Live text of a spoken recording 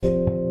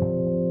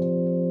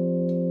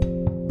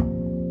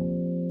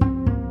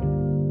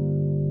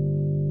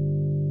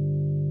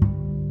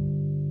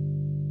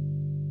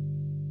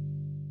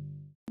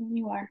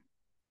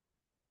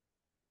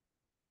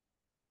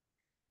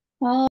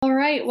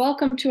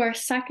Welcome to our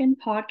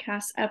second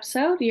podcast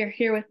episode. You're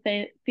here with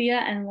Thea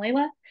and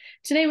Layla.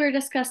 Today we're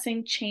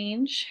discussing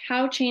change,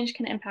 how change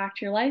can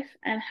impact your life,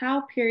 and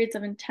how periods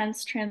of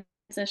intense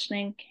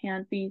transitioning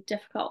can be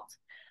difficult.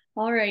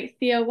 All right,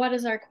 Thea, what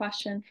is our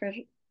question for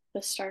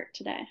the start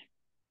today?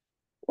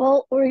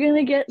 Well, we're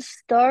gonna get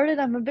started.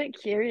 I'm a bit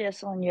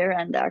curious on your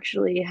end,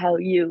 actually, how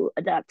you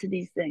adapt to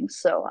these things.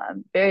 So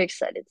I'm very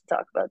excited to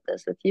talk about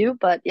this with you.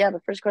 But yeah,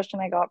 the first question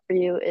I got for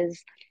you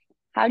is,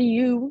 how do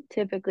you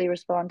typically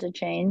respond to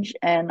change?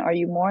 And are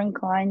you more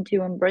inclined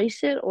to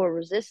embrace it or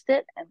resist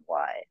it, and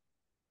why?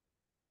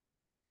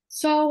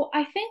 So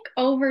I think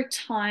over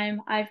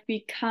time, I've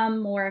become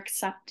more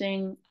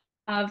accepting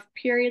of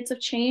periods of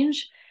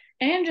change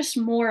and just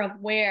more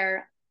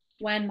aware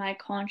when my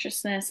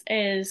consciousness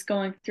is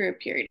going through a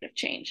period of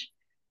change.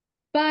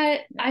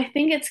 But Yeah. I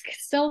think it's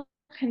still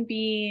can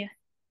be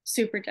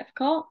super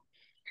difficult.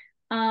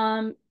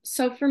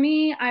 So for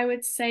me, I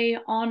would say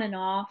on and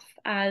off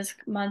as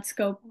months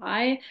go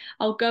by,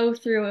 I'll go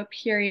through a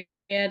period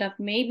of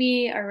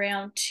maybe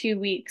around 2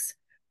 weeks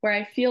where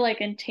I feel like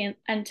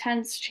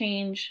intense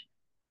change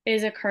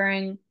is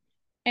occurring.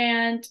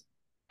 And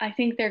I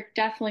think there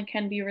definitely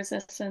can be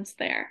resistance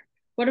there.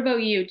 What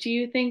about you? Do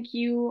you think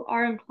you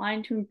are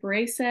inclined to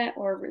embrace it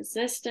or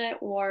resist it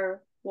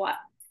or what?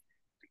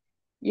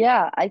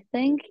 Yeah, I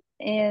think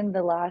in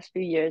the last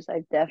few years,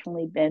 I've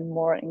definitely been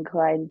more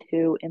inclined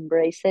to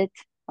embrace it.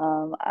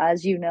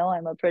 As you know,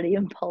 I'm a pretty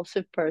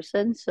impulsive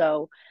person,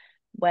 so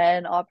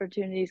when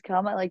opportunities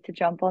come, I like to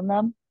jump on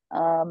them.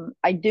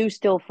 I do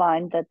still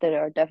find that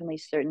there are definitely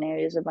certain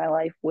areas of my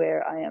life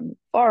where I am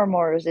far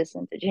more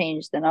resistant to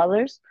change than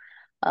others.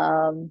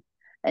 Um,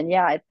 and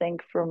yeah, I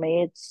think for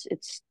me, it's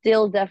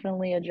still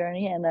definitely a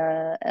journey and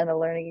a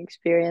learning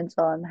experience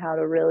on how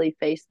to really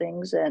face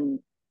things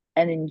and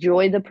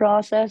enjoy the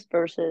process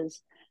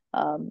versus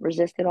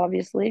resist it,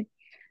 obviously.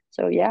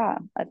 So yeah,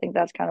 I think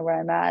that's kind of where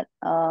I'm at.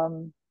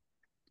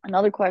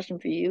 Another question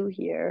for you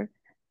here.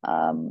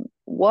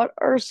 What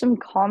are some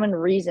common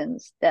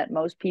reasons that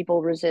most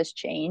people resist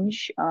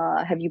change?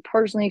 Have you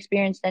personally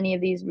experienced any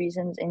of these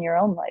reasons in your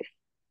own life?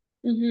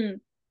 Hmm.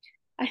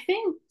 I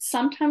think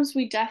sometimes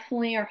we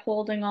definitely are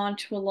holding on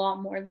to a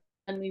lot more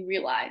than we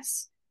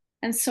realize.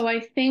 And so I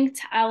think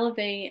to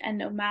elevate, and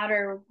no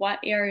matter what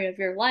area of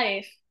your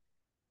life,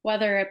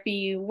 whether it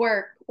be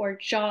work or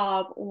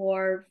job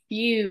or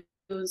views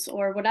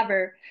or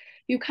whatever,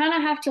 you kind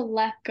of have to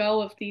let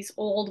go of these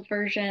old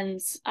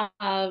versions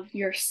of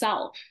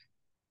yourself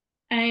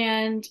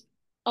and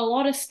a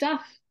lot of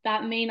stuff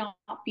that may not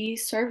be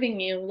serving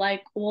you,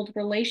 like old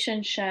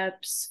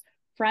relationships,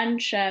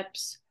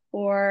 friendships,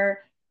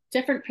 or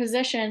different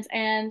positions.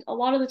 And a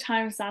lot of the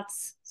times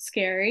that's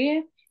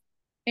scary.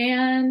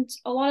 And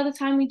a lot of the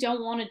time we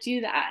don't want to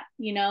do that.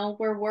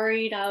 We're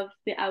worried of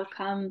the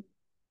outcome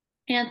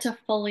and to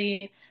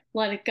fully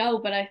let it go.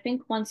 But I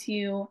think once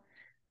you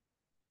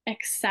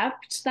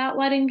accept that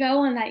letting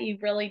go and that you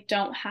really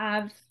don't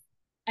have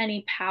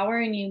any power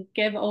and you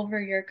give over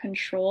your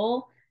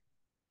control,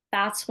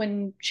 that's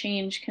when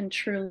change can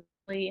truly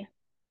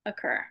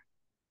occur.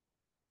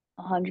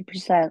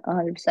 100%,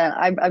 100%.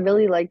 I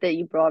really like that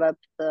you brought up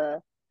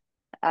the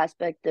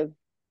aspect of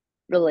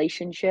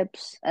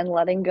relationships and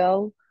letting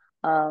go.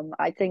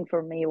 I think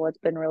for me, what's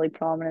been really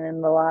prominent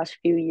in the last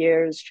few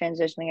years,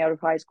 transitioning out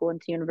of high school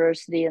into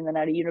university and then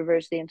out of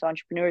university into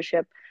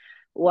entrepreneurship,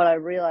 what I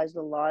realized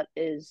a lot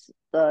is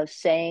the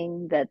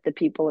saying that the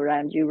people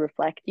around you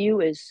reflect you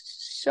is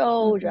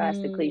so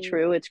drastically Hmm.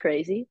 true. It's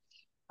crazy.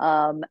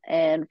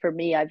 And for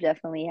me, I've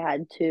definitely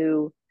had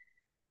to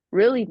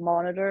really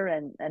monitor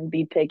and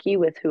be picky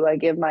with who I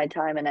give my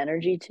time and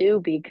energy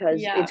to because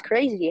it's Yeah.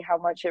 crazy how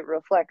much it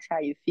reflects how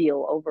you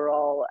feel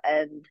overall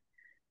and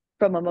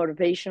from a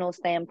motivational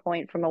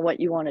standpoint, from a what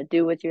you want to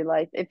do with your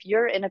life. If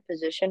you're in a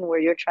position where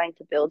you're trying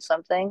to build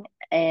something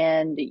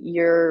and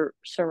you're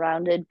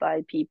surrounded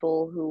by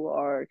people who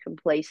are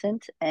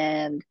complacent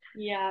and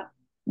Yeah.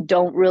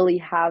 don't really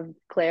have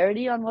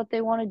clarity on what they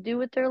want to do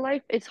with their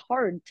life, it's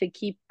hard to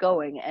keep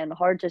going and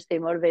hard to stay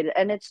motivated.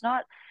 And it's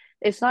not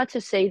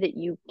to say that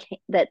you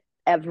can't that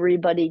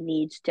everybody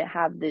needs to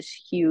have this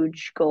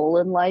huge goal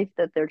in life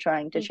that they're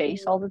trying to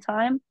chase Hmm. all the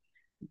time,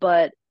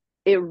 but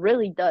it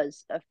really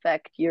does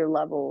affect your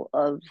level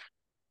of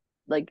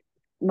like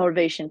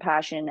motivation,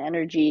 passion,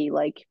 energy,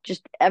 like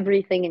just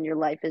everything in your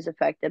life is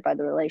affected by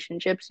the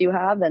relationships you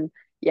have. And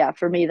yeah,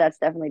 for me, that's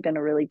definitely been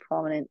a really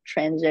prominent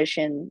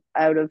transition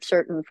out of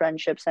certain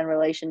friendships and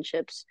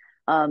relationships,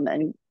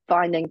 and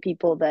finding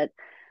people that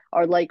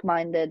are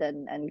like-minded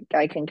and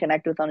I can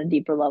connect with on a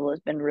deeper level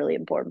has been a really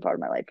important part of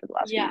my life for the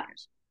last few Yeah.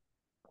 years.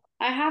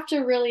 I have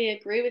to really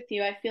agree with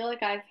you. I feel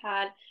like I've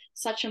had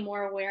such a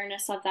more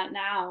awareness of that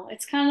now.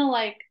 It's kind of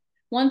like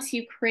once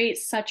you create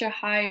such a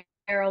higher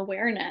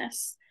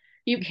awareness,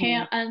 you Mm-hmm.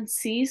 can't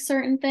unsee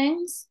certain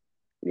things,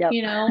 Yep.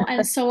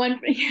 And so when,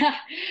 yeah,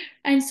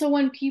 and so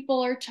when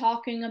people are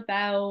talking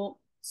about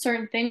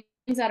certain things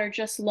that are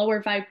just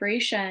lower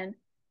vibration,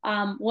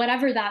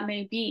 whatever that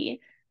may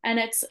be, And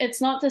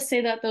it's not to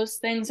say that those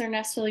things are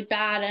necessarily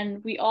bad,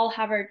 and we all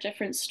have our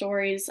different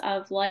stories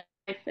of life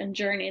and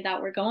journey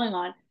that we're going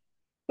on,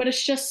 but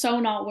it's just so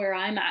not where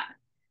I'm at,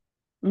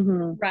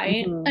 Hmm.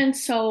 right? Hmm. And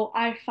so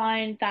I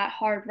find that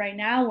hard right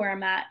now where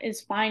I'm at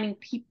is finding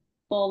people,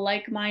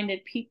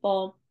 like-minded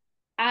people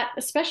at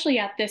especially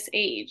at this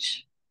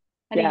age,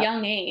 at a Yeah,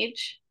 young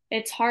age.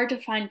 It's hard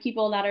to find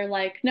people that are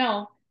like,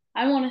 no,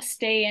 I want to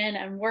stay in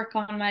and work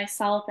on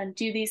myself and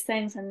do these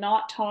things and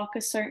not talk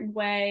a certain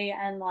way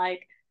and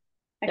like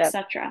yeah,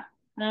 etc.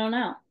 I don't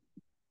know.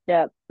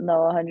 yeah.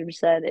 No,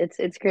 100%.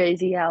 It's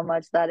crazy how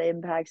much that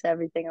impacts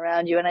everything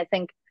around you. And I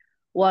think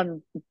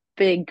one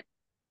big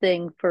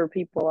thing for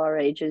people our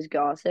age is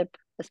gossip,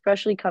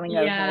 especially coming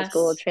out of high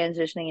school, Yes.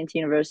 transitioning into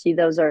university.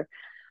 Those are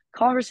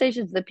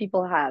conversations that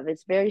people have.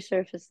 It's very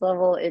surface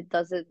level. It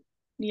doesn't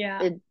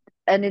Yeah. it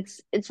and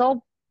it's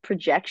all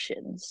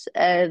projections.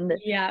 And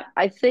Yeah.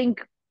 I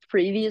think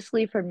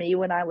previously for me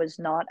when I was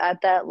not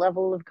at that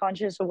level of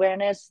conscious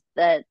awareness,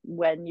 that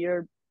when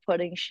you're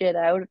putting shit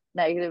out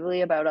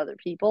negatively about other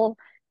people,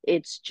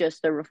 it's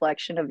just a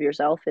reflection of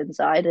yourself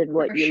inside and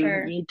what For you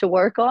sure. need to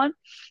work on.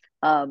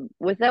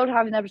 Without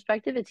having that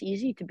perspective, it's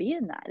easy to be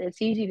in that.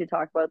 It's easy to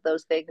talk about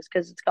those things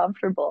because it's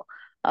comfortable.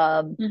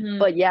 Um, Hmm.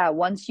 but yeah,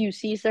 once you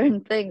see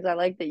certain things, I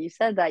like that you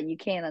said that you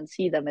can't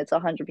unsee them. It's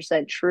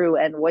 100% true.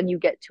 And when you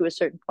get to a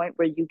certain point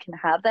where you can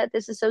have that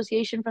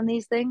disassociation from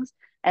these things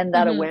and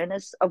that Hmm.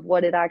 awareness of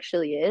what it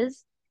actually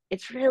is,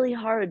 it's really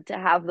hard to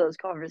have those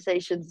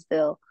conversations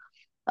still,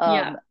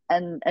 Yeah.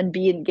 and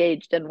be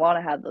engaged and want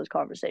to have those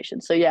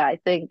conversations. So yeah, I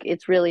think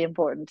it's really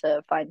important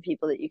to find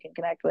people that you can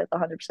connect with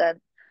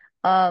 100%.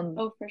 Um,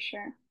 Oh, for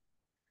sure.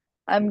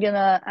 I'm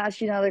gonna ask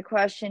you another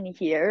question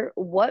here.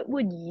 What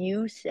would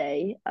you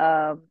say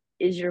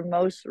is your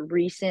most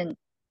recent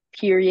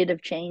period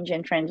of change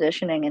and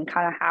transitioning, and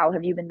kind of how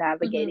have you been Hmm.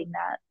 navigating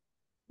that?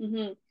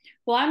 Hmm.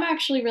 Well, I'm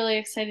actually really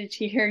excited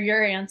to hear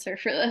your answer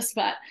for this,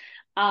 but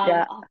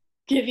Yeah. I'll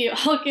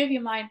I'll give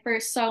you mine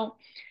first. So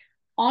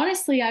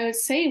honestly, I would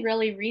say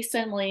really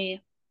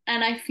recently,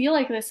 and I feel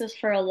like this is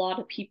for a lot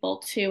of people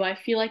too. I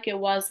feel like it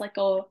was like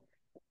a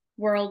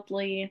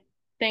worldly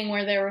thing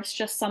where there was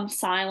just some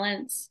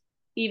silence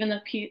even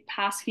the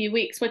past few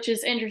weeks, which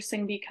is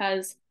interesting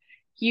because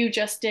you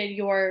just did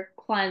your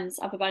cleanse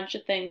of a bunch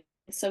of things.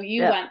 So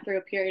you Yeah. went through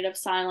a period of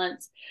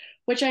silence,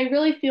 which I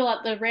really feel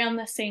at the around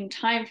the same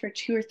time for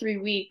 2 or 3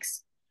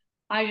 weeks.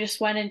 I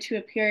just went into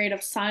a period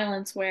of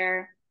silence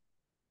where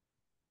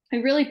I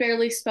really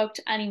barely spoke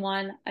to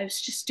anyone. I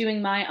was just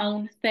doing my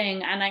own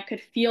thing, and I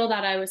could feel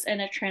that I was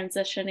in a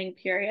transitioning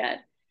period.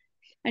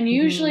 And Hmm.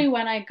 usually,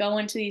 when I go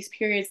into these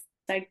periods,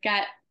 I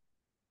get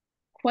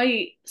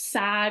quite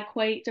sad,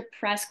 quite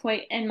depressed,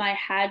 quite in my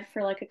head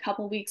for like a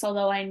couple weeks,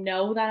 although I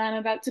know that I'm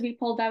about to be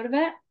pulled out of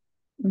it.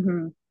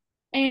 Hmm.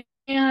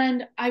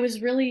 And I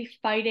was really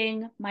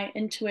fighting my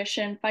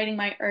intuition, fighting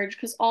my urge,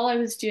 because all I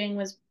was doing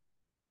was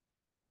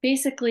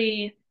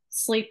basically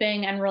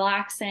sleeping and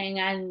relaxing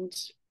and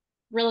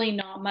really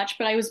not much.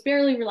 But I was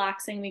barely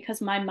relaxing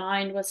because my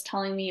mind was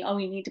telling me, oh,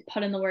 you need to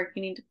put in the work,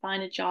 you need to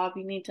find a job,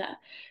 you need to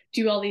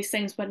do all these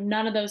things. But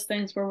none of those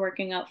things were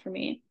working out for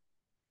me.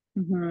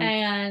 Hmm.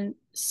 And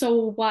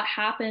so what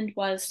happened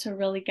was to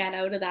really get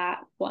out of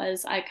that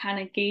was I kind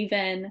of gave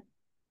in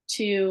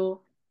to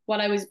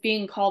what I was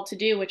being called to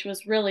do, which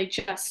was really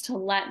just to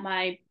let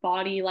my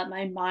body, let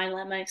my mind,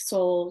 let my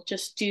soul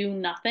just do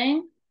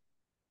nothing.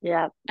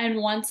 Yeah. And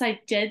once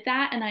I did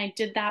that and I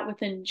did that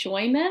with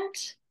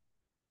enjoyment,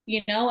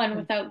 and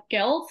without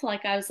guilt,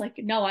 like I was like,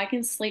 no, I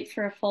can sleep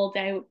for a full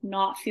day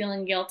not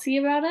feeling guilty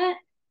about it.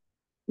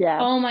 Yeah.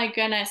 Oh my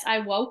goodness. I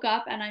woke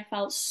up and I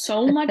felt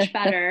so much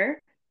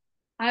better.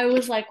 I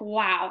was like,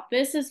 wow,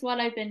 this is what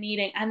I've been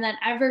needing. And then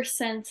ever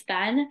since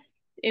then,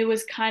 it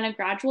was kind of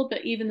gradual,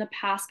 but even the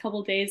past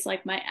couple days,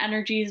 like my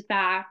energy is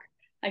back.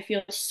 I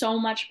feel so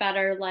much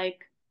better,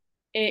 like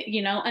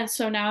and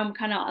so now I'm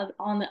kind of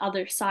on the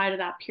other side of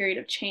that period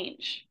of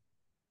change.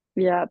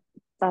 Yeah.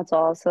 That's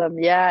awesome.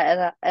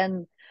 Yeah,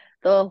 and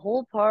the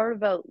whole part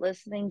about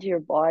listening to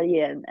your body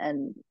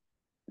and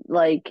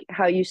like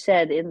how you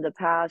said in the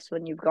past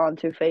when you've gone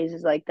through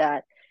phases like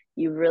that,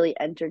 you've really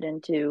entered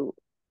into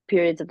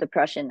periods of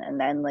depression and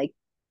then like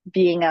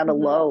being at a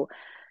Hmm. low.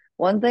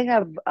 One thing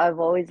I've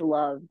always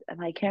loved,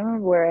 and I can't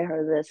remember where I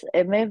heard this.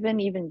 It may have been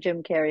even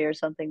Jim Carrey or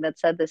something that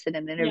said this in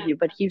an Yeah. interview,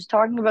 but he was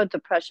talking about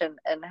depression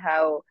and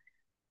how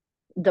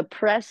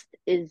depressed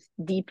is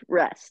deep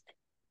rest.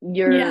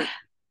 Yeah.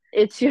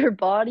 It's your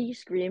body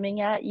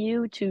screaming at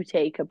you to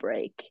take a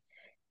break.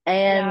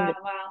 Yeah. And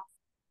Wow.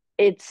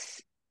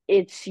 it's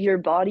it's your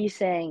body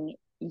saying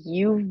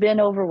you've been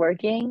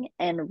overworking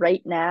and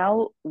right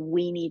now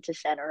we need to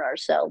center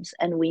ourselves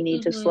and we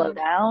need to slow Hmm.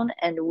 down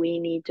and we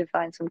need to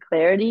find some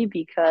clarity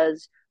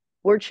because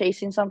we're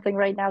chasing something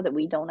right now that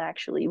we don't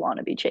actually want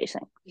to be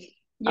chasing.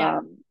 Yeah.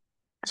 um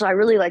so I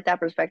really like that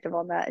perspective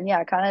on that. And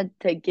yeah, kind of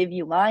to give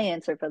you my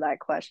answer for that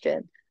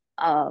question,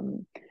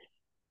 um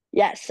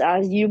Yes,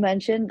 as you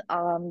mentioned,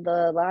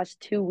 the last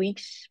 2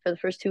 weeks, for the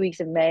first 2 weeks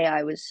of May,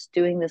 I was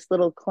doing this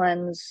little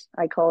cleanse.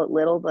 I call it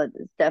little, but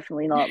it's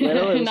definitely not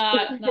little. It was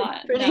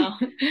No.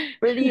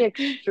 pretty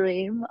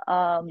extreme.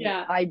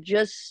 Yeah.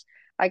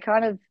 I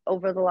kind of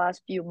over the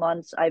last few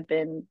months, I've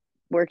been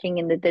working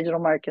in the digital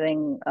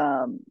marketing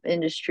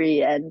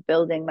industry and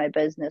building my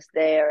business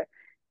there.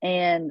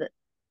 And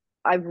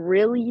I've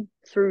really,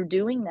 through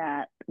doing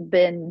that,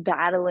 been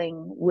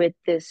battling with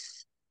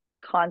this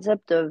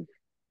concept of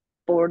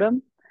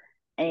boredom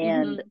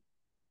and Hmm.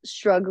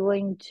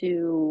 struggling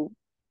to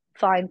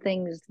find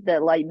things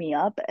that light me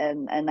up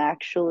and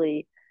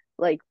actually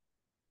like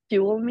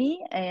fuel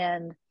me.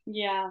 And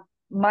Yeah.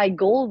 my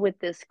goal with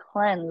this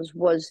cleanse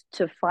was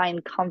to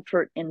find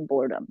comfort in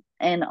boredom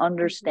and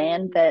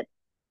understand Hmm. that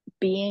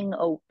being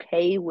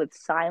okay with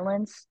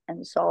silence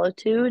and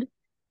solitude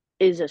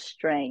is a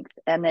strength,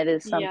 and it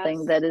is something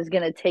Yes. that is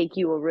going to take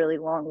you a really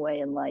long way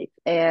in life.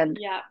 And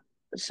Yeah.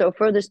 so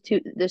for this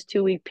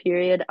 2 week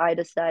period, I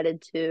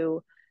decided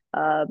to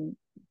um,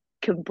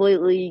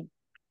 completely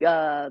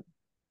uh,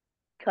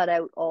 cut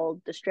out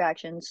all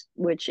distractions,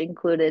 which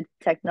included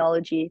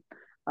technology.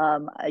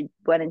 I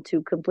went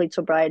into complete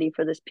sobriety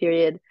for this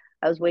period.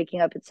 I was waking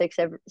up at 6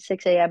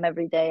 a.m.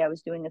 every day. I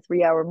was doing a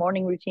 3 hour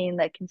morning routine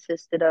that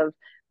consisted of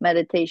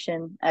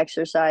meditation,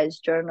 exercise,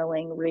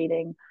 journaling,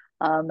 reading.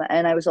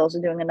 And I was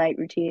also doing a night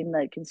routine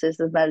that consists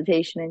of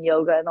meditation and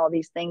yoga and all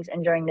these things.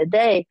 And during the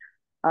day,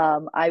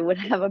 I would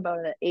have about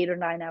an 8 or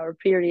 9 hour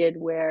period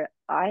where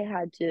I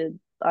had to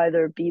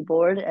either be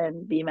bored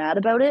and be mad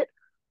about it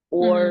Hmm.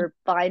 or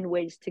find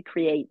ways to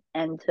create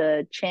and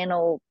to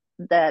channel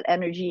that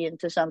energy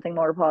into something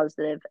more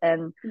positive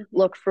and Hmm.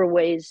 look for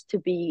ways to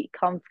be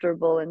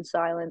comfortable in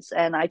silence.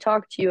 And I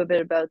talked to you a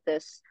bit about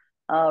this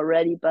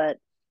already, but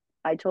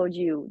I told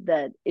you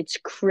that it's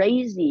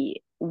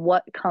crazy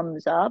what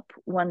comes up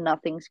when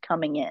nothing's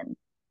coming in.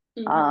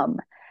 Hmm. Um,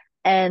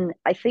 and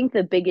I think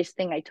the biggest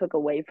thing I took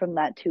away from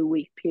that 2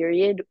 week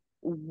period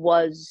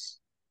was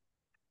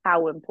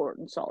how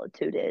important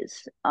solitude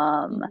is.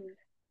 Hmm.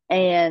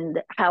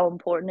 And how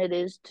important it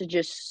is to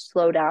just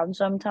slow down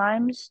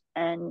sometimes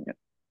and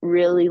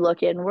really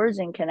look inwards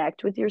and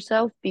connect with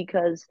yourself,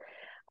 because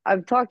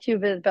I've talked to you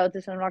a bit about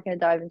this and I'm not going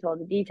to dive into all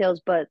the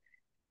details, but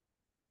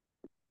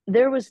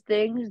there was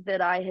things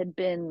that I had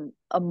been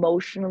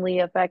emotionally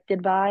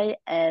affected by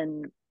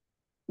and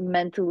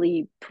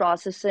mentally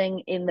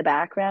processing in the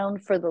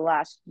background for the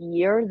last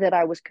year that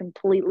I was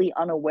completely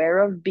unaware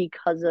of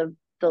because of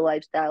the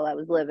lifestyle I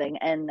was living.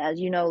 And as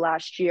you know,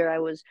 last year I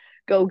was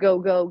go, go,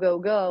 go, go,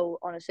 go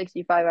on a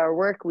 65-hour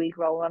work week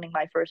while running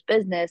my first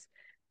business,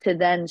 to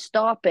then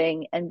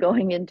stopping and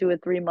going into a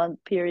 3 month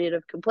period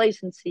of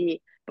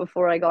complacency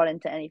before I got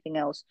into anything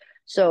else.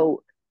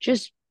 So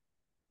just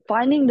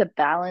finding the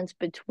balance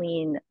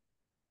between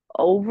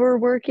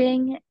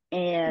overworking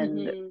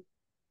Hmm.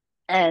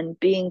 and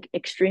being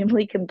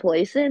extremely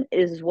complacent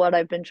is what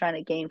I've been trying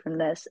to gain from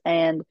this.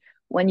 And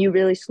when you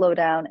really slow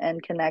down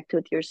and connect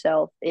with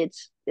yourself,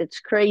 it's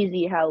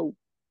crazy how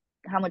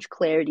much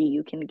clarity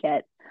you can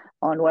get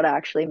on what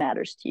actually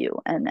matters to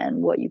you and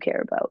what you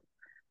care about.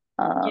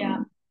 Yeah.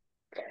 Um,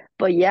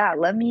 but yeah,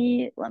 let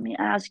me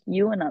ask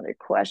you another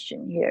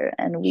question here,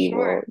 and we will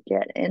Sure.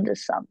 get into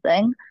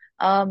something.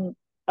 Um,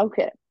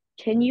 okay,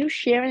 can you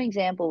share an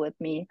example with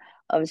me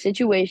of a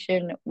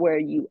situation where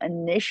you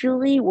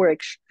initially were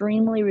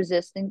extremely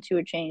resistant to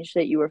a change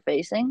that you were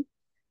facing,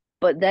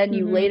 but then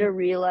you later Hmm.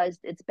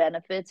 realized its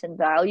benefits and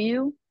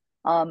value,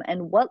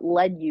 and what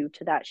led you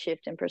to that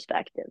shift in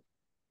perspective?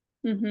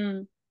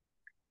 Hmm.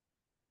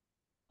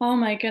 Oh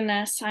my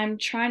goodness. I'm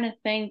trying to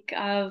think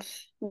of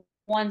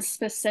one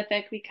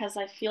specific because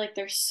I feel like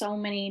there's so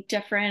many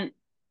different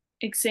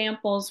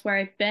examples where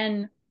I've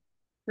been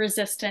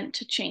resistant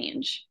to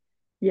change.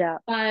 Yeah,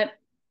 But,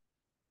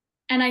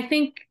 and I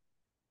think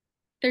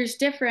there's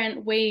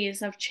different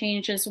ways of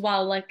change as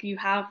well. Like you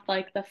have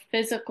like the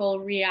physical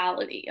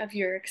reality of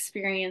your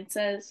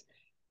experiences,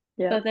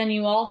 yeah, but then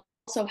you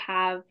also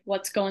have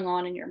what's going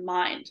on in your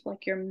mind,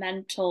 like your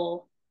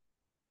mental,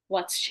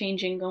 what's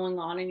changing going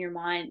on in your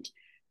mind.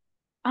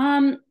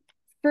 Um,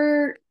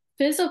 for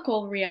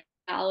physical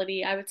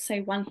reality, I would say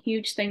one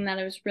huge thing that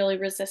I was really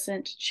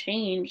resistant to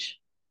change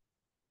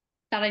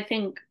that I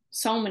think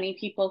so many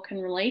people can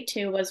relate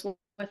to was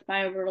with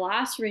my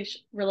last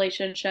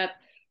relationship.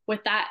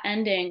 With that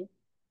ending,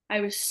 I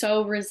was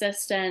so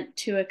resistant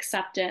to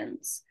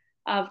acceptance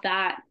of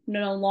that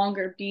no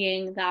longer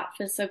being that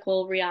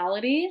physical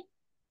reality.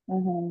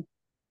 mm-hmm.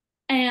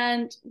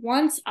 And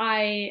once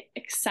I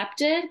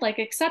accepted, like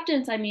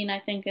acceptance, I mean, I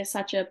think is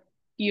such a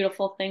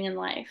beautiful thing in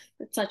life.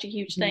 It's such a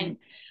huge Mm-hmm. thing.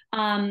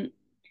 Um,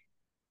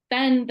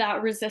 then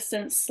that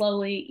resistance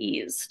slowly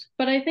eased.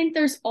 But I think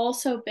there's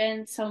also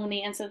been so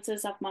many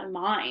instances of my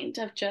mind,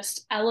 of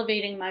just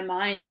elevating my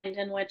mind,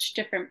 in which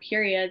different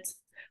periods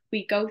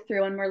we go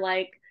through and we're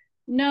like,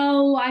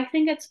 no, I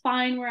think it's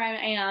fine where I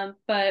am,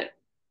 but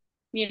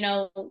you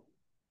know,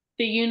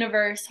 the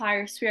universe,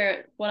 higher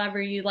spirit, whatever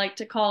you like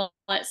to call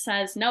it,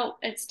 says, no,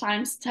 it's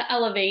time to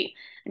elevate.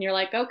 And you're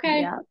like,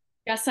 okay, Yeah,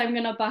 guess I'm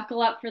gonna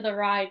buckle up for the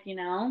ride, you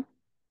know?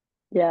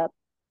 Yeah.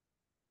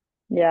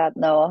 Yeah,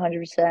 no,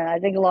 100%. I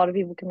think a lot of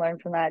people can learn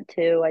from that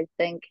too. I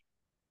think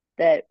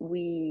that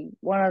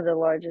one of the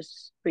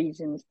largest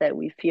reasons that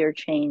we fear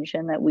change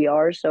and that we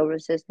are so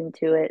resistant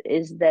to it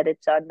is that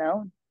it's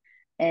unknown.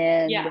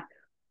 And Yeah.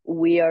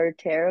 we are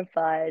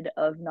terrified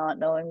of not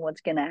knowing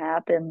what's going to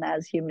happen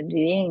as human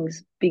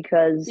beings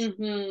because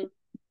Mm-hmm.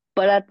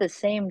 but at the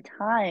same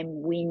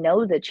time, we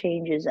know that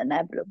change is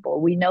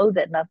inevitable. We know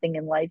that nothing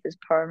in life is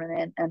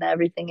permanent and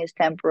everything is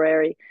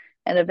temporary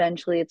and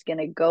eventually it's going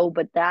to go.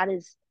 But that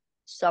is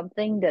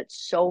something that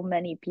so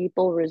many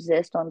people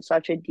resist on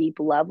such a deep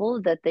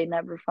level that they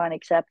never find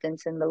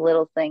acceptance in the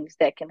little things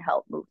that can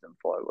help move them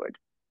forward.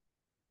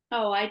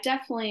 Oh, I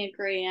definitely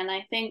agree. And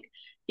I think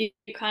you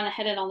kind of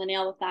hit it on the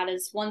nail with that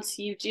is once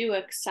you do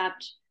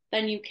accept,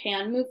 then you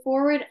can move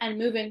forward, and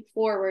moving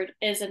forward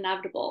is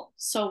inevitable.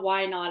 So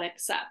why not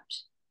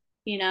accept?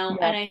 You know,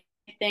 Yeah, and I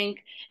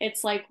think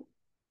it's like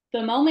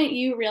the moment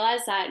you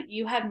realize that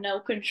you have no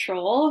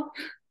control,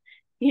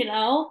 you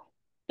know,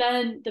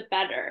 then the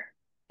better.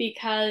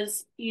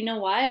 Because you know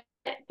what?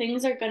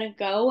 Things are going to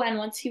go. And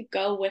once you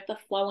go with the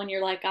flow and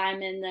you're like,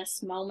 I'm in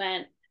this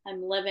moment,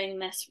 I'm living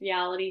this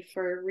reality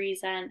for a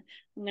reason,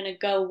 I'm going to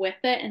go with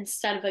it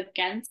instead of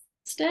against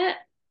it,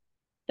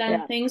 then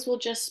yeah, things will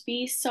just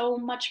be so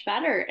much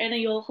better. And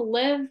you'll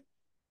live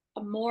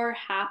a more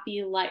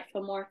happy life,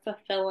 a more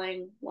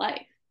fulfilling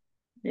life.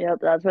 yep.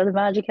 That's where the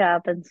magic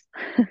happens.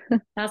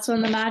 That's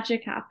when the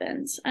magic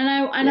happens. And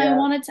I Yeah.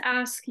 wanted to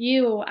ask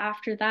you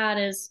after that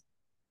is,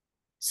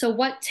 so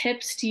what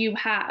tips do you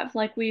have?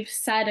 Like we've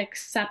said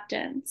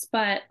acceptance,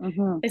 but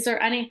hmm is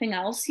there anything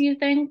else you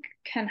think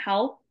can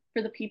help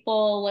for the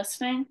people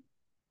listening?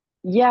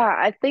 Yeah,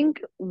 I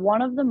think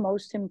one of the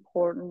most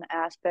important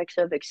aspects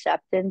of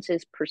acceptance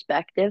is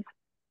perspective.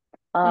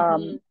 Um,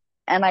 Mm-hmm.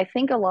 and I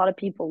think a lot of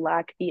people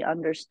lack the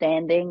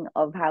understanding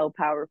of how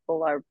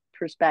powerful our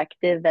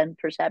perspective and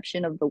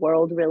perception of the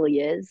world really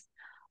is.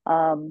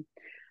 Um,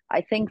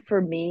 I think for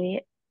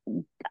me,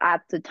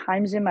 at the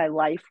times in my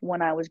life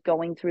when I was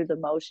going through the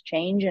most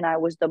change and I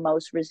was the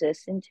most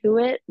resistant to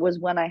it, was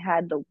when I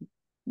had the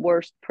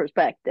worst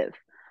perspective.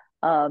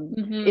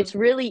 Mm-hmm. It's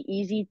really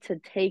easy to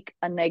take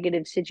a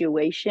negative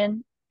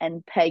situation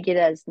and peg it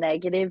as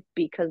negative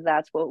because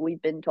that's what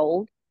we've been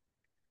told.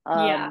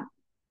 Yeah. Um,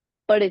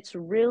 but it's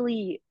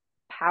really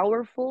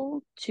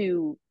powerful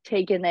to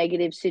take a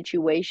negative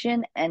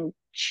situation and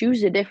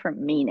choose a different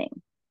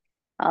meaning.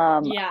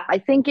 Yeah. I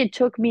think it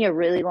took me a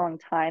really long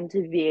time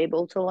to be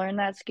able to learn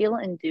that skill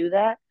and do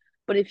that.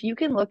 But if you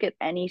can look at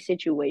any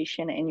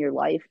situation in your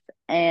life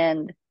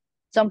and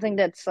something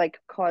that's like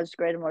caused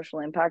great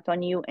emotional impact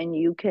on you, and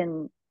you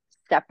can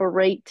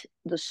separate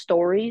the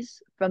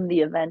stories from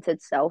the event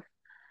itself,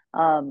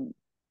 um,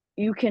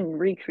 you can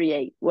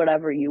recreate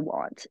whatever you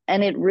want.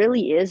 And it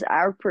really is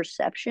our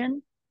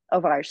perception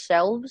of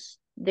ourselves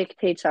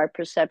dictates our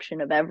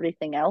perception of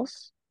everything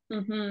else.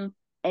 Mm-hmm.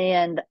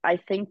 And I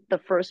think the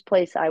first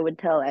place I would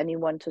tell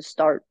anyone to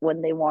start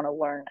when they want to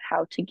learn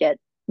how to get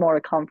more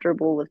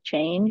comfortable with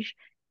change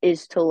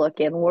is to look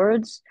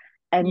inwards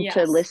and to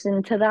Yes.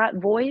 listen to that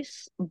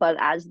voice, but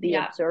as the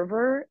Yeah.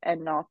 observer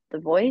and not the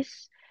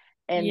voice,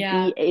 and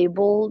Yeah. be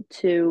able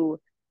to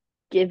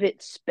give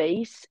it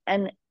space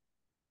and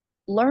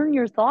learn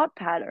your thought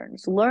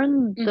patterns,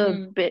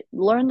 Mm-hmm.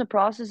 learn the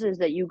processes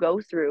that you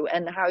go through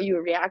and how you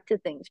react to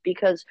things,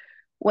 because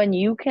when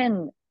you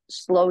can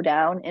slow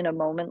down in a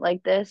moment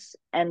like this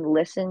and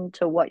listen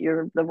to what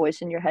the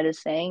voice in your head is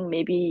saying,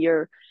 maybe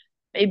you're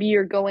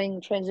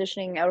going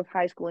transitioning out of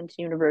high school into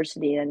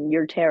university and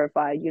you're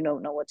terrified, you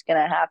don't know what's going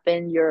to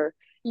happen, you're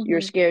Mm-hmm.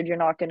 scared you're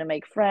not going to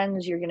make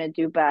friends, you're going to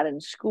do bad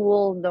in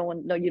school,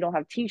 no, you don't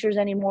have teachers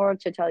anymore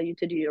to tell you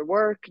to do your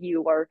work,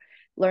 you are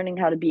learning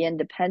how to be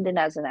independent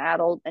as an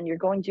adult, and you're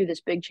going through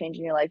this big change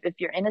in your life. If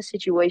you're in a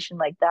situation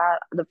like that,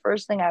 the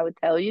first thing I would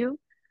tell you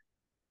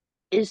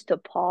is to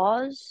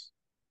pause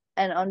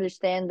and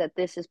understand that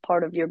this is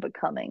part of your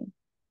becoming.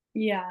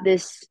 Yeah.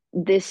 This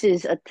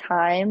is a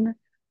time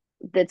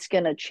that's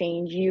going to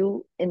change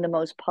you in the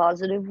most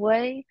positive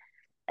way.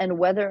 And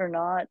whether or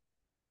not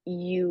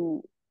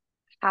you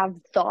have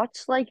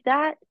thoughts like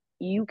that,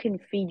 you can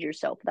feed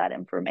yourself that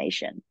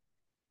information.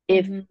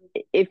 If Mm-hmm.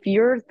 if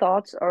your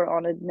thoughts are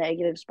on a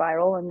negative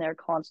spiral and they're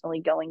constantly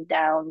going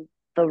down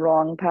the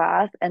wrong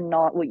path and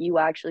not what you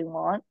actually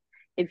want,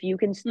 if you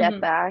can step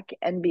Mm-hmm. back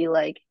and be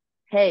like,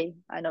 hey,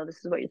 I know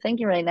this is what you're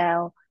thinking right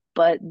now,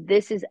 but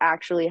this is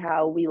actually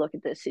how we look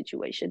at this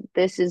situation.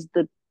 This is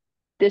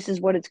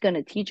what it's going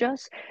to teach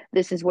us.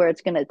 This is where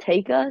it's going to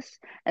take us.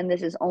 And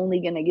this is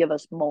only going to give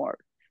us more.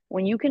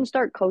 When you can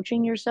start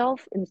coaching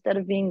yourself instead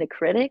of being the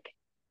critic,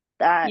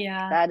 that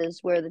Yeah. that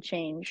is where the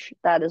change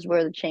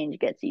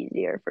gets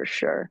easier for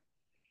sure.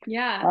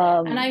 Yeah.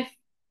 And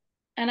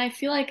Um, I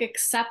feel like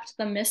accept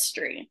the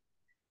mystery.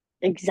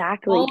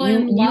 exactly. Fall You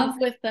in you love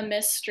with the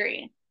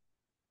mystery.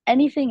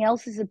 anything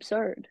else is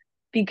absurd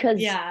because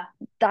Yeah.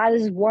 that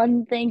is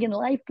one thing in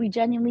life we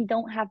genuinely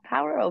don't have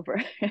power over.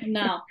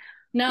 No.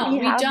 No, We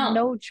we have don't.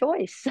 no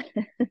choice.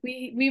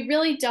 We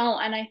really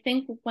don't. And I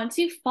think once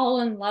you fall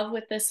in love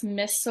with this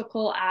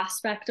mystical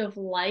aspect of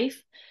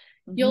life,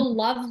 you'll Hmm.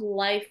 love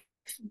life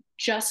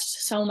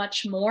just so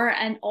much more.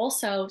 And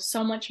also,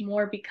 so much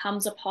more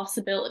becomes a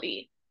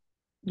possibility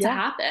to Yeah.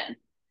 happen.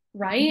 Hmm.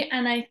 Right.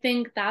 And I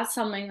think that's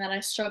something that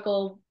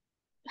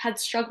had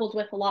struggled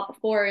with a lot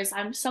before is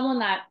I'm someone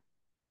that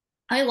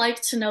I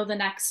like to know the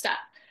next step.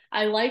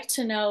 I like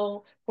to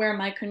know where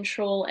my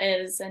control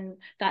is and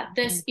that Hmm.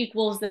 this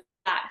equals that.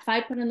 If I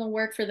put in the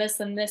work for this,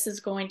 then this is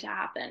going to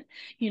happen,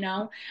 you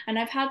know? And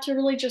I've had to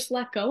really just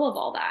let go of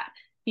all that,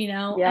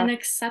 Yeah. and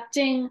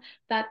accepting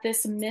that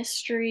this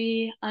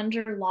mystery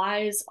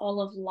underlies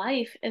all of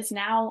life is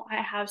now I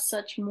have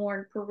such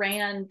more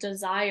grand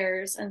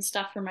desires and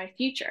stuff for my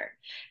future.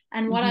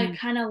 And what I Hmm.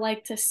 kind of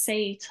like to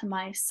say to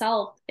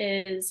myself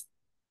is,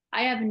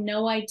 I have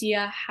no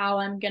idea how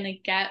I'm going to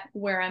get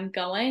where I'm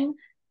going,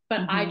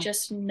 but I Hmm.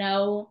 just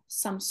know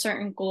some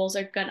certain goals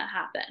are going to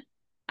happen.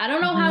 I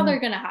don't know how Hmm. they're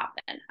going to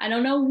happen. I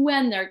don't know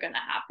when they're going to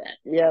happen,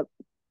 Yep.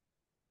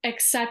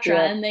 etc.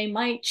 Yep. And they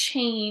might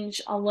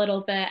change a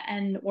little bit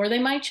or they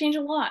might change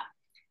a lot.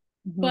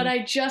 But Hmm. I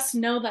just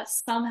know that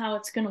somehow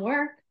it's going to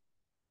work.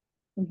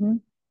 Hmm.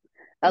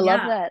 I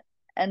love Yeah. that.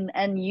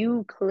 And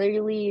you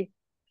clearly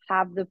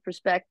have the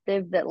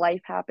perspective that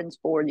life happens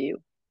for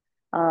you.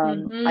 I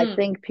Mhm.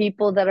 think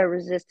people that are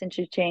resistant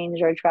to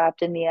change are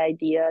trapped in the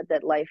idea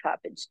that life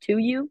happens to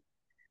you.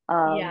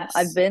 I've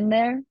Yes. been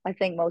there. I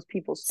think most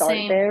people start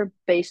Same. there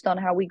based on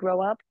how we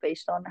grow up,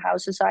 based on how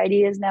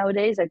society is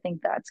nowadays. I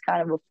think that's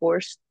kind of a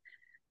forced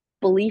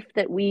belief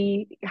that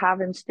we have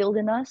instilled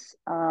in us.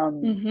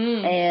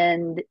 Mhm.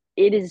 And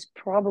it is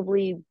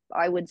probably,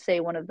 I would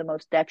say, one of the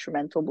most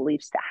detrimental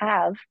beliefs to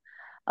have,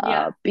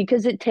 Yeah.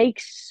 because it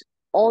takes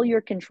all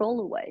your control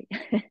away.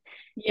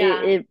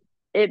 Yeah. it, it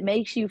it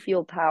makes you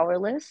feel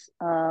powerless.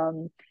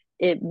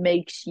 It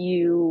makes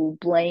you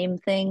blame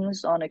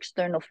things on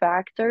external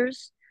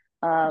factors.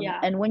 Yeah.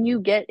 And when you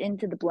get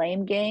into the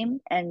blame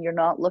game and you're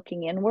not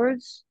looking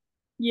inwards,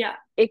 Yeah.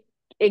 it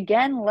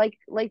again, like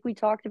we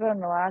talked about in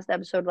the last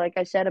episode, like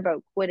I said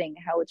about quitting,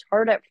 how it's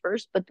hard at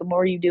first, but the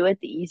more you do it,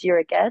 the easier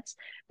it gets.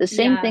 The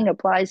same Yeah. thing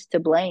applies to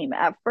blame.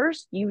 At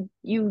first, you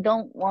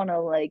don't want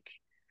to like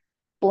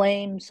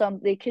blame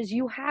something because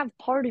you have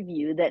part of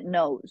you that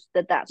knows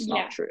that that's not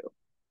Yeah. true.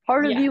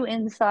 Part of Yeah. you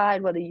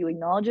inside, whether you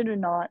acknowledge it or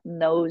not,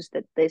 knows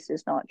that this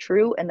is not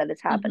true and that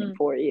it's happening Mhm.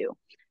 for you.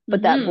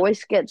 But that Mhm.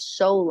 voice gets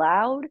so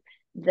loud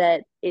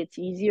that it's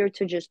easier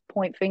to just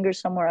point fingers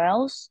somewhere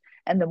else.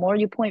 And the more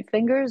you point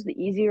fingers, the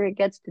easier it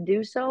gets to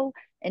do so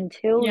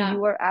until Yeah.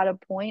 you are at a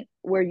point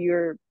where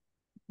you're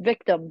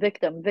victim,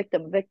 victim,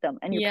 victim, victim,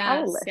 and you're Yes,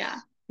 yeah.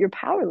 powerless. You're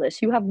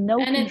powerless. You have no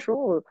And it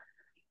control.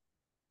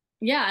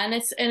 yeah,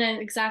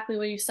 and exactly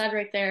what you said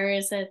right there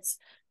is it's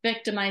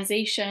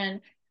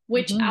victimization,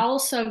 which Hmm.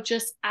 also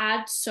just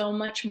adds so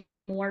much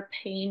more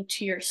pain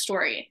to your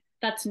story.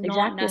 That's not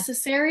Exactly.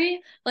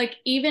 necessary. Like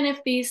even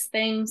if these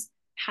things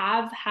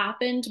have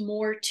happened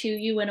more to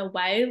you in a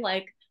way,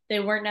 like they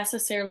weren't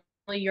necessarily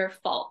your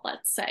fault,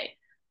 let's say,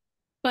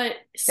 but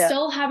Yeah.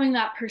 still having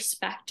that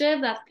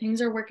perspective that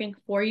things are working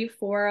for you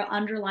for an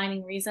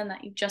underlying reason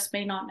that you just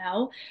may not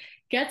know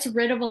gets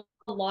rid of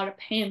a lot of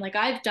pain. Like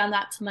I've done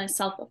that to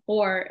myself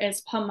before,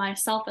 is put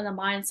myself in the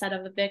mindset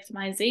of a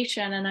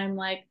victimization. And I'm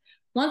like,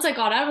 once I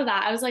got out of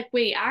that, I was like,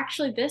 wait,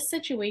 actually, this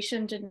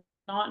situation did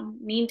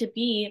not need to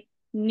be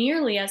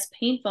nearly as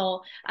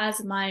painful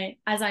as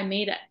I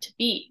made it to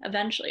be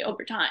eventually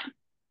over time.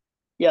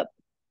 Yep.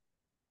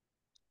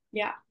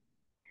 Yeah.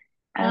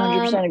 I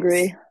 100%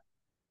 agree.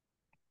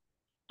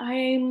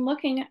 I'm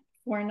looking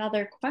for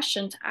another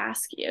question to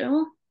ask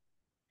you.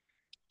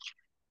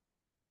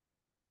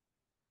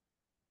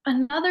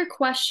 Another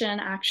question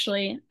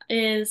actually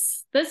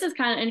is this is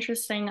kind of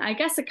interesting. I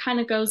guess it kind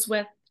of goes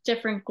with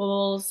different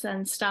goals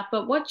and stuff,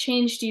 but what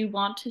change do you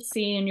want to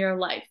see in your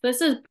life? This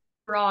is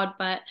broad,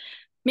 but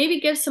maybe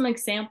give some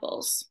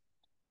examples.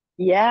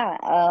 Yeah,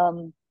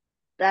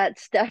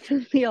 that's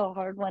definitely a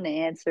hard one to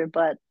answer,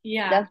 but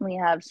Yeah. definitely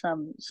have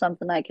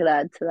something I could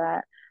add to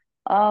that.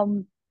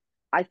 Um,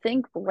 I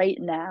think right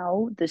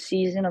now, the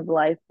season of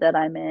life that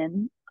I'm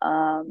in,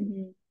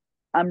 Hmm.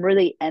 I'm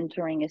really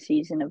entering a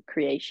season of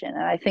creation.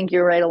 And I think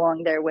you're right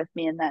along there with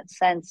me in that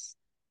sense.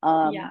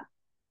 Yeah.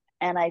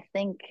 And I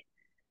think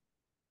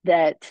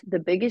that the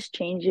biggest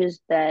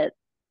changes that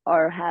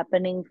are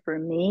happening for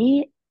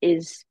me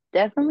is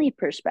definitely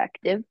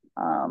perspective.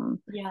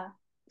 Yeah.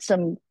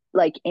 Some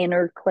like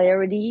inner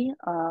clarity.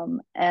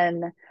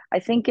 And I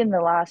think in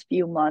the last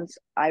few months,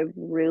 I've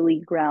really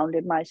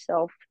grounded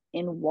myself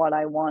in what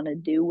I want to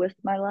do with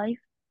my life,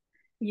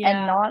 and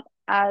Yeah. not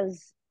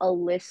as a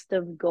list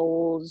of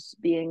goals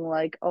being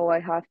like, oh,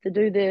 I have to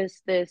do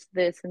this, this,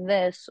 this, and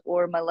this,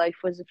 or my life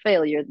was a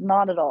failure.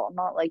 Not at all.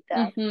 Not like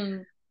that.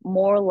 Hmm.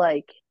 More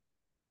like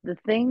the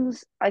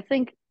things I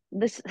think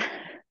this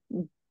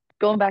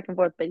going back and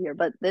forth a bit here,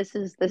 but this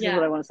is what Yeah.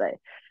 I want to say.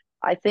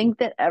 I think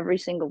that every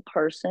single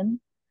person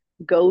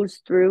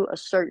goes through a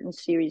certain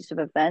series of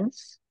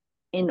events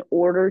in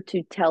order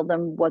to tell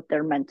them what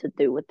they're meant to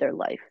do with their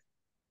life.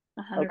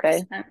 a hundred Okay.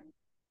 percent.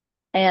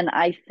 And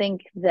I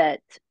think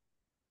that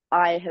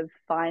I have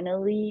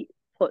finally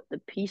put the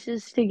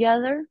pieces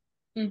together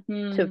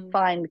to Mm-hmm.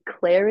 find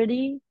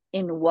clarity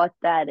in what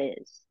that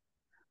is.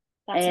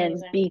 That's And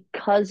amazing.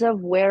 because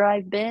of where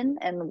I've been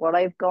and what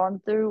I've gone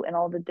through and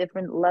all the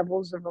different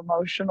levels of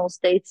emotional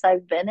states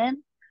I've been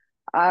in,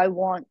 I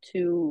want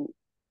to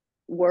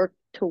work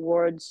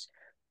towards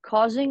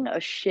causing a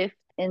shift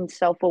in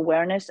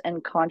self-awareness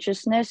and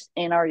consciousness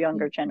in our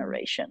younger Mm-hmm.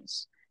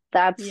 generations.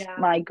 That's Yeah.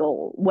 my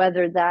goal.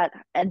 Whether that,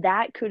 and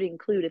that could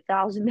include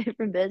 1,000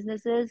 different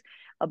businesses,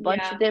 a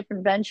bunch of Yeah.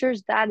 different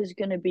ventures. That is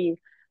going to be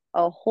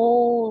a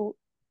whole,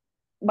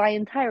 my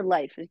entire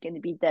life is going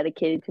to be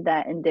dedicated to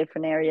that in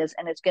different areas,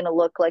 and it's going to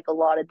look like a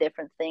lot of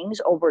different things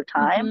over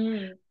time.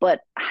 Mm-hmm.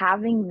 But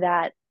having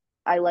that,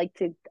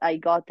 I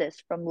got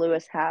this from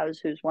Lewis Howes,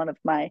 who's one of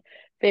my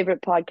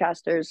favorite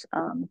podcasters,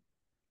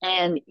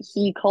 and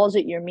he calls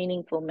it your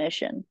meaningful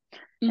mission.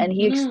 And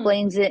he Mm-hmm.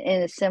 explains it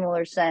in a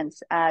similar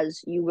sense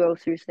as you go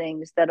through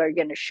things that are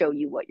going to show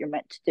you what you're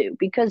meant to do.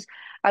 Because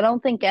I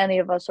don't think any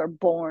of us are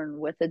born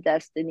with a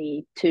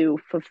destiny to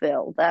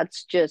fulfill.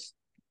 That's just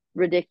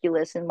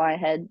ridiculous in my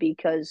head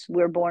because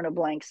we're born a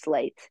blank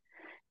slate.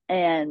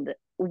 And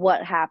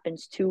what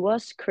happens to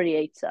us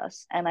creates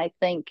us. And I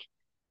think,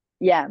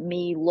 yeah,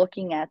 me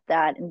looking at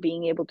that and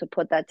being able to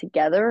put that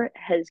together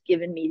has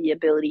given me the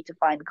ability to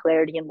find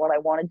clarity in what I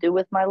want to do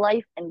with my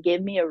life and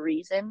give me a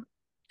reason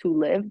to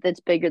live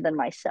that's bigger than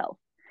myself.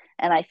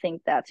 And I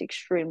think that's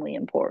extremely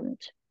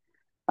important.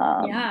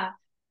 Um, Yeah.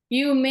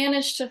 You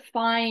managed to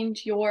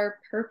find your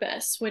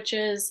purpose, which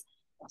is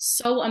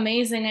so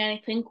amazing. And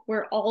I think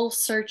we're all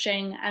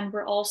searching and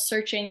we're all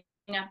searching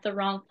at the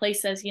wrong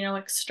places,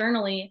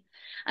 externally.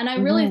 And I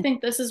really mhm,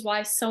 think this is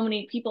why so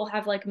many people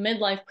have like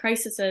midlife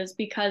crises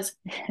because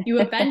you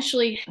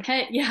eventually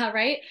hit, yeah,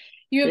 right?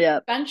 You yeah.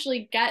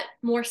 eventually get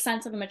more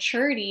sense of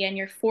maturity and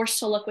you're forced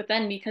to look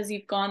within because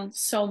you've gone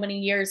so many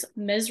years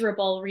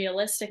miserable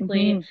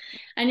realistically. Mhm,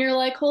 And you're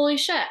like, holy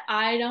shit,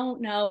 I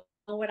don't know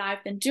what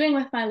I've been doing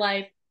with my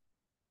life.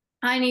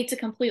 I need to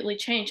completely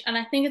change. And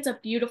I think it's a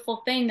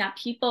beautiful thing that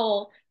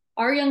people,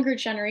 our younger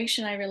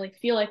generation, I really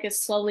feel like is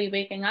slowly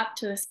waking up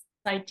to this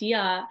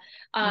idea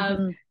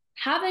of mhm,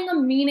 having a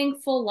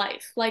meaningful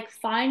life, like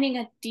finding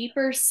a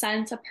deeper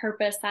sense of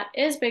purpose that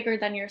is bigger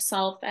than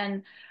yourself.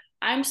 And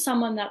I'm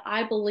someone that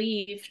I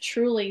believe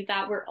truly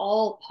that we're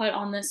all put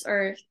on this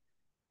earth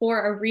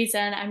for a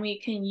reason and we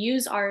can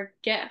use our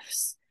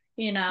gifts,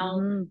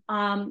 mhm.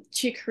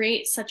 to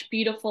create such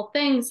beautiful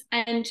things.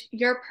 And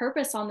your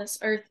purpose on this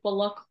earth will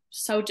look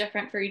so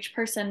different for each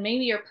person.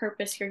 Maybe your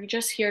purpose, you're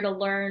just here to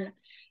learn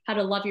how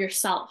to love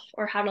yourself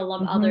or how to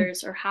love Mhm.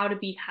 others or how to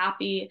be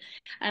happy.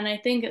 And I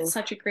think it's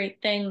such Oof. a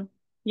great thing.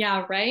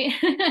 Yeah, right?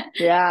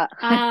 Yeah.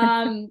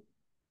 um,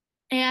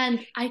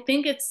 and I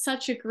think it's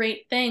such a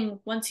great thing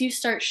once you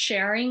start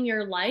sharing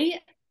your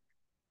light,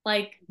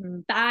 like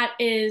Mhm, that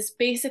is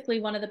basically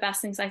one of the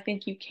best things I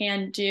think you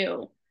can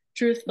do,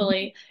 mhm,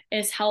 truthfully,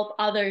 is help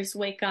others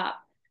wake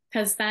up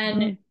because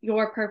then mhm.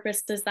 your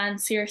purpose is then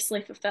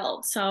seriously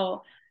fulfilled.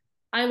 So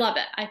I love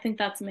it. I think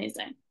that's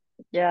amazing.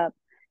 Yeah.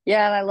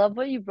 Yeah, and I love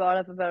what you brought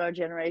up about our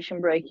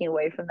generation breaking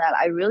away from that.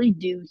 I really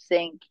do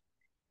think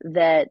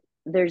that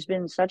there's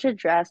been such a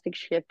drastic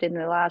shift in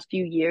the last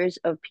few years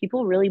of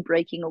people really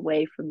breaking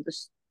away from the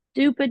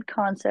stupid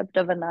concept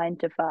of a 9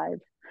 to 5.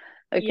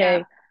 Yeah,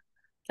 Okay.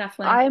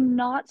 definitely. I'm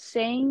not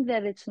saying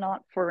that it's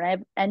not for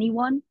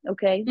anyone.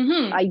 Okay.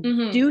 Mm-hmm. I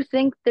Mm-hmm. do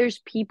think there's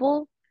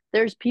people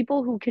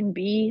who can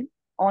be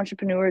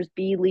entrepreneurs,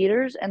 be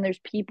leaders, and there's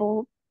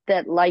people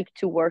that like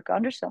to work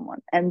under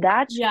someone. And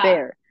that's Yeah.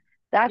 fair.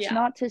 That's Yeah.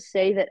 not to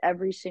say that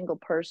every single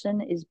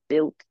person is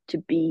built to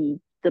be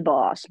the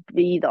boss,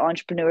 be the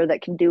entrepreneur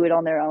that can do it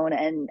on their own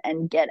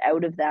and get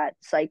out of that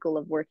cycle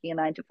of working a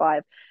 9 to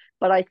 5.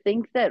 But I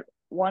think that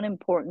one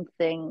important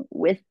thing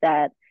with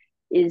that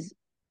is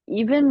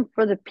even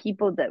for the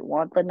people that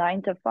want the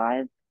 9 to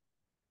 5,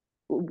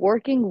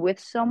 working with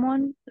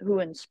someone who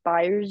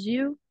inspires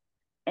you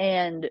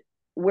and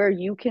where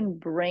you can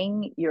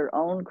bring your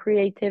own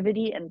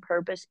creativity and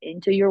purpose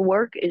into your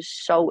work is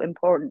so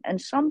important.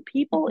 And some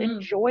people Mm-hmm.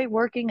 enjoy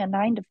working a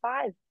 9 to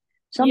 5.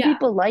 Some Yeah.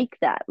 people like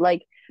that.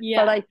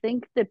 But I Yeah.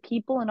 think the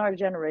people in our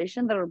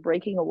generation that are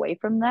breaking away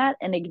from that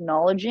and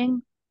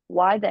acknowledging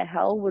why the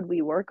hell would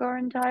we work our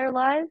entire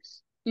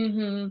lives,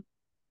 Mm-hmm.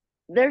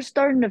 they're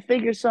starting to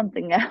figure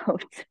something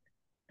out.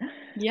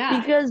 Yeah.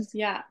 Because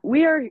Yeah.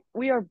 we're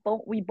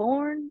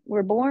born,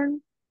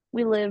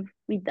 we live,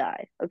 we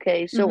die.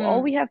 Okay, so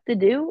all Mm-hmm. we have to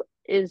do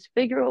is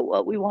figure out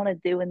what we want to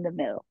do in the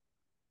middle.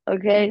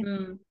 Okay,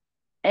 Mm-hmm.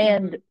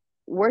 and Mm-hmm.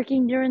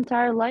 working your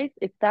entire life,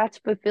 if that's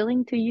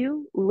fulfilling to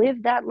you,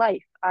 live that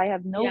life. I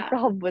have no Yeah.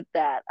 problem with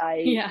that.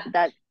 I Yeah.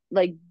 that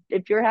like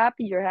if you're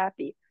happy, you're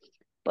happy.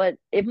 But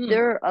if Mm-hmm.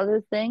 there are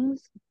other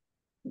things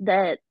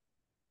that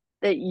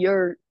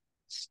you're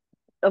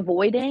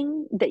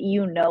avoiding that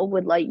you know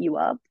would light you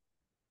up,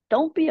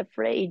 don't be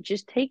afraid.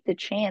 Just take the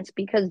chance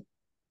because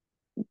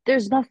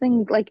there's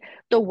nothing like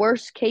the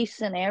worst case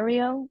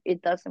scenario,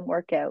 it doesn't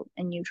work out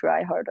and you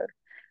try harder.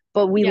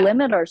 But we Yeah.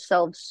 limit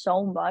ourselves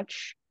so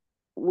much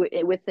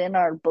within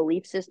our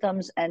belief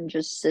systems and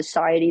just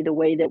society, the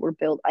way that we're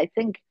built. I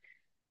think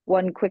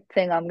one quick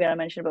thing I'm going to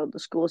mention about the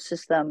school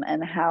system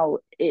and how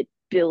it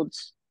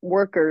builds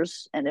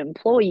workers and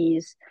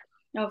employees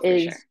Oh, for is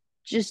sure.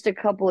 just a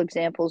couple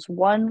examples.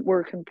 One,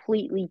 we're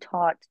completely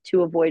taught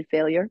to avoid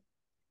failure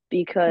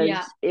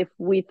Yeah. because if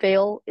we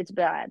fail, it's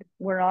bad.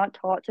 We're not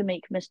taught to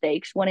make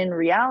mistakes when in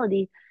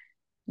reality,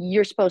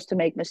 you're supposed to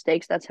make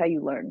mistakes. That's how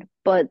you learn.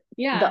 But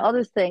the Yeah.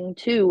 other thing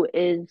too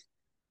is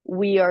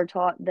we are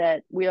taught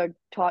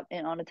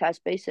on a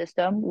test-based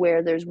system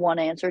where there's one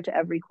answer to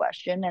every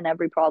question and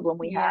every problem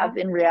we have. Yeah.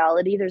 In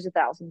reality, there's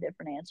 1,000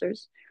 different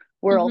answers.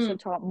 We're also Mm-hmm.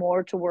 taught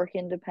more to work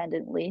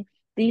independently.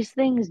 These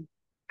things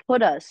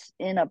put us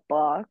in a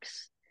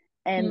box,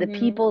 and the Mm-hmm.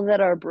 people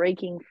that are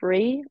breaking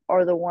free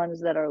are the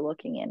ones that are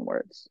looking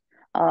inwards.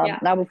 Yeah.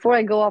 Now, before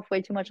I go off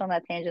way too much on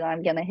that tangent,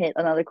 I'm gonna hit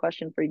another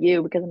question for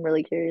you because I'm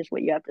really curious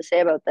what you have to say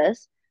about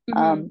this.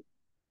 Mm-hmm. Um,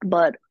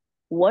 but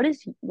what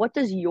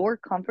does your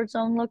comfort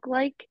zone look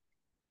like?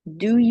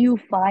 Do you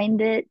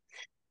find it?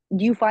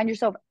 Do you find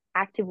yourself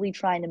actively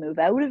trying to move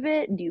out of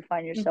it? Do you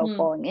find yourself Mm-hmm.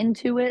 falling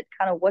into it?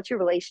 Kind of what's your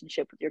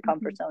relationship with your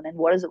Mm-hmm. comfort zone and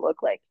what does it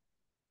look like?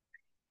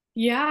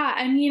 Yeah,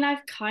 I mean,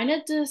 I've kind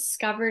of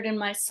discovered in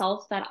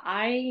myself that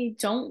I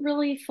don't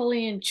really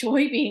fully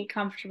enjoy being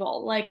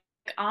comfortable. Like,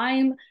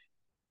 I'm,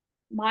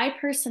 my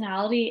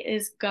personality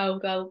is go,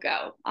 go,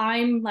 go.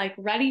 I'm like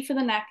ready for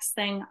the next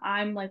thing.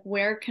 I'm like,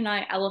 where can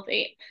I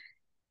elevate?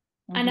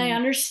 And I Mm-hmm.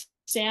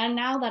 understand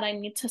now that I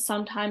need to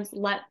sometimes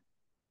let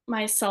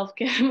myself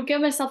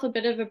give myself a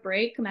bit of a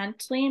break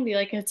mentally and be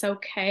like, it's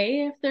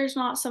okay if there's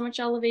not so much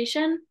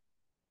elevation.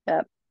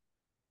 Yep.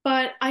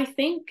 But I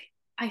think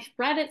I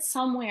read it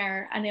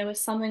somewhere and it was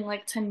something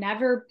like to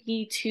never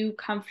be too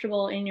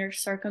comfortable in your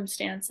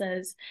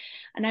circumstances.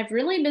 And I've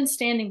really been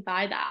standing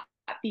by that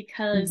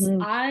because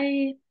Mm-hmm.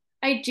 I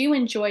do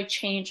enjoy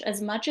change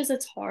as much as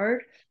it's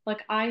hard.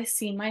 Like I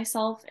see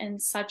myself in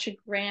such a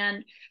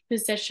grand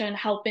position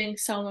helping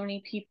so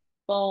many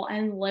people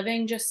and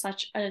living just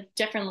such a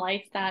different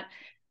life that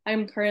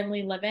I'm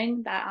currently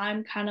living that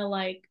I'm kind of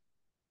like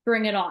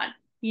bring it on,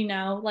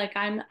 like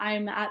I'm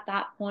at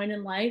that point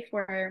in life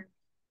where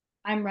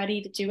I'm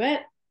ready to do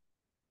it.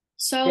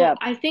 So Yep.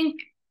 I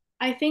think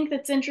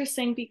that's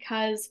interesting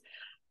because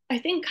I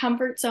think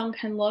comfort zone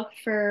can look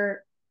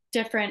for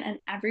different in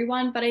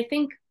everyone, but I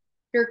think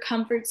your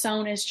comfort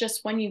zone is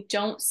just when you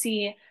don't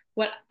see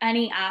what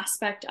any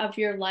aspect of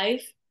your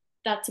life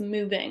that's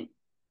moving,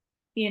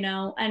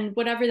 and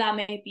whatever that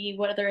may be,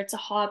 whether it's a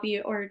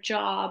hobby or a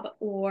job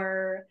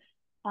or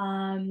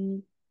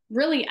um,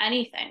 really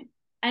anything,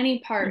 any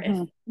part. If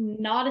Mm-hmm.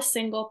 not a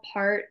single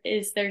part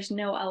is there's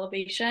no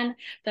elevation,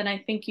 then I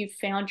think you've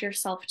found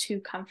yourself too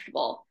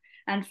comfortable.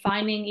 And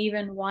finding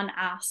even one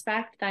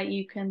aspect that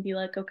you can be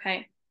like,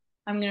 okay,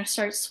 I'm going to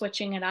start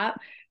switching it up,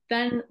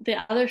 then the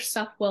other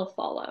stuff will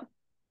follow.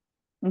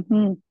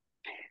 Mm-hmm.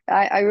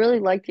 I really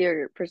liked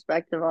your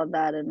perspective on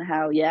that and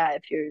how, yeah,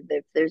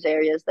 if there's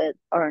areas that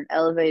aren't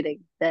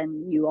elevating,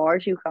 then you are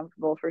too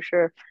comfortable for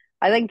sure.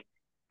 I think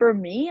for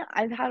me,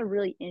 I've had a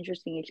really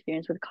interesting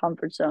experience with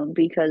comfort zone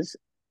because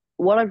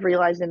what I've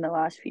realized in the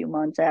last few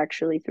months,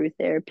 actually through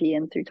therapy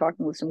and through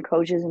talking with some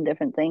coaches and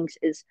different things,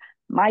 is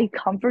my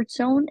comfort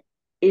zone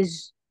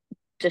is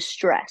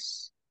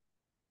distress,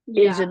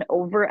 is Yeah. an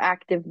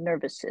overactive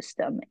nervous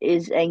system,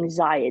 is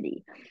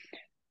anxiety.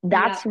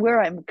 Yeah. That's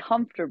where I'm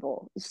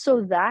comfortable.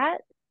 So that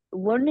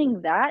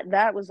learning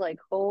that was like,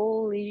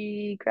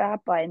 holy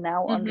crap, I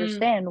now Mm-hmm.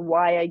 understand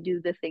why I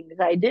do the things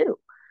I do.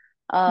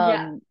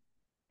 Yeah. Um,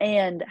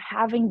 and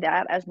having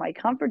that as my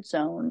comfort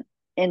zone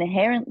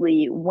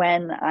inherently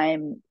when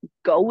I'm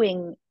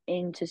going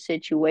into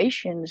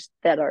situations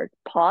that are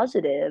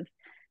positive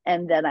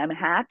and that I'm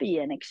happy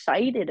and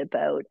excited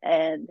about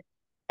and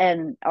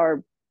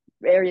are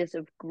areas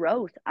of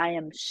growth, I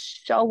am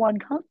so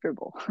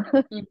uncomfortable.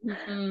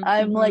 Mm-hmm.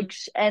 I'm Mm-hmm. like,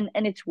 and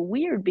it's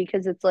weird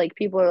because it's like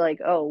people are like,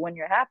 oh, when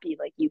you're happy,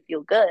 like you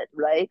feel good,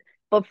 right?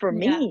 But for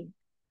Yeah. me,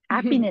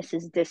 happiness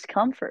is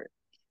discomfort.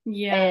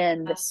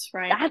 And Yes,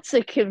 right. that's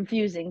a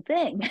confusing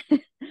thing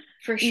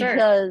For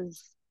sure.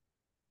 because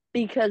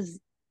because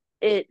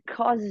it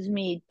causes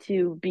me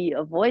to be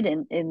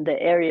avoidant in the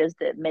areas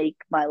that make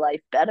my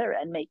life better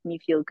and make me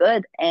feel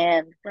good.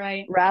 And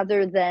Right.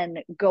 rather than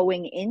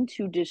going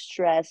into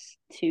distress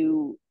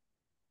to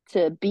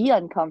be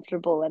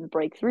uncomfortable and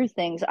break through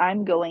things,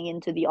 I'm going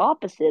into the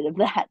opposite of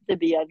that to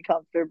be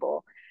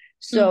uncomfortable.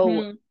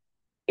 So Mm-hmm.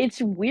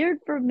 it's weird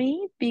for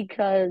me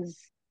because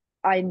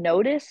I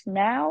notice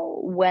now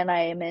when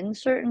I am in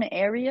certain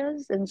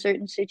areas and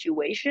certain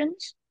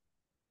situations,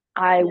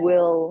 I Yeah.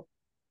 will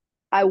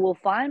I will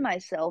find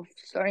myself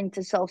starting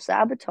to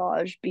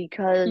self-sabotage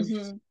because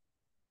Mm-hmm.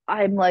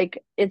 I'm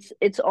like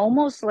it's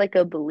almost like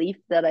a belief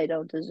that I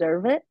don't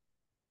deserve it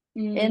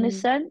in a Mm-hmm.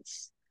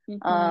 sense.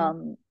 Mm-hmm.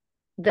 Um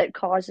that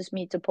causes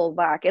me to pull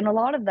back. And a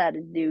lot of that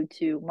is due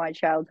to my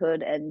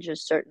childhood and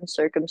just certain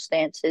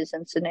circumstances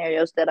and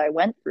scenarios that I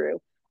went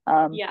through.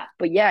 Yeah.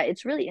 But yeah,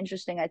 it's really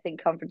interesting, I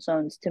think, comfort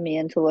zones to me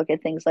and to look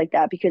at things like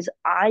that because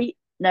I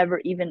never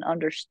even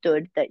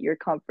understood that your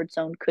comfort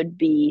zone could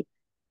be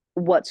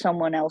what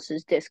someone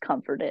else's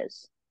discomfort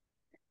is.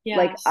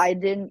 Like, Yes. I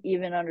didn't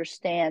even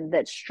understand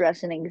that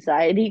stress and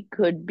anxiety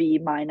could be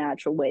my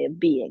natural way of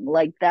being.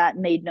 Like, that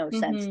made no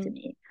sense to Mm-hmm.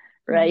 me,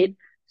 Mm-hmm. right?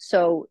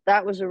 So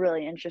that was a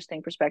really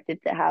interesting perspective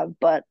to have.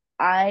 But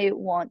I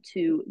want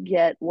to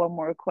get one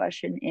more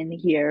question in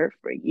here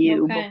for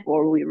you Okay.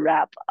 before we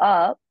wrap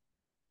up.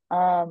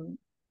 Um,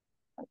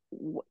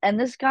 and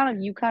this kind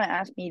of, you kind of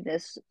asked me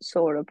this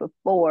sort of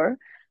before.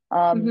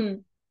 Um,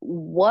 Mm-hmm.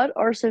 what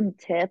are some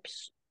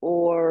tips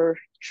or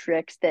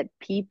tricks that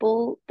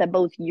people, that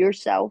both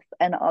yourself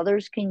and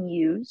others can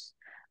use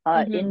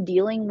Mm-hmm. in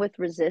dealing with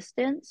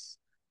resistance?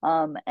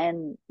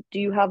 And do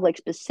you have like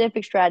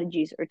specific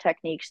strategies or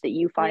techniques that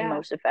you find Yeah.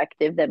 most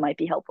effective that might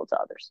be helpful to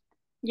others?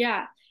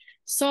 Yeah.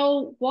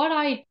 So what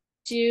I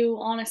do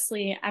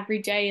honestly every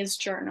day is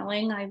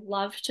journaling. I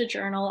love to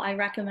journal. I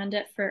recommend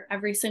it for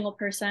every single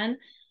person.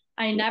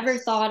 I never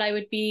Yes. thought I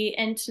would be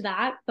into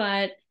that,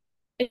 but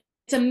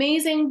it's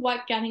amazing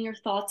what getting your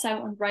thoughts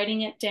out and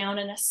writing it down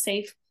in a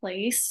safe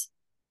place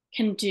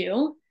can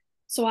do.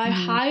 So I Mm-hmm.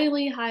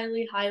 highly,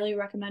 highly, highly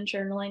recommend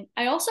journaling.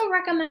 I also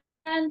recommend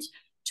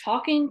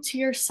talking to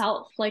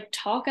yourself, like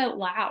talk out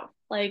loud.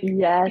 Like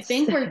I Yes.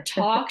 think we're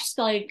taught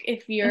like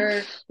if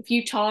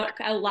you talk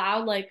out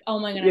loud, like, oh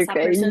my goodness, You're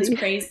that person's crazy.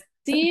 crazy.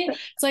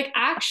 It's like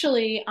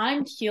actually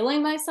I'm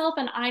healing myself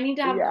and I need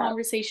to have a Yeah.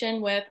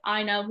 conversation with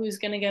I know who's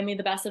gonna give me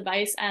the best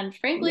advice. And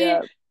frankly,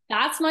 Yeah.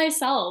 that's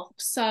myself.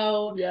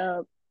 So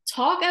Yeah.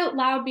 talk out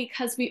loud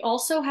because we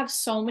also have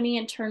so many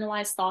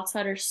internalized thoughts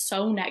that are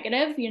so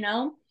negative, you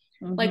know?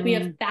 Like we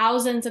have Mm-hmm.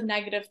 thousands of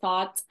negative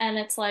thoughts, and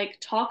it's like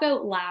talk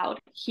out loud,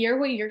 hear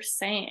what you're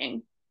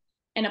saying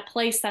in a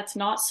place that's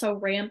not so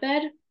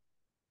rampant.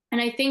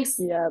 And I think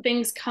Yeah.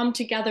 things come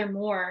together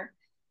more.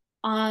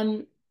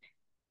 Um,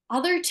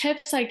 Other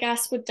tips, I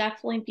guess, would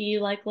definitely be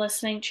like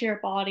listening to your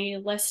body,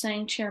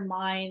 listening to your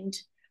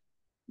mind.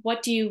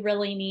 What do you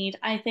really need?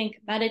 I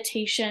think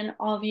meditation,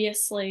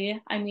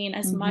 obviously. I mean,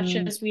 as much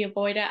Mm-hmm. as we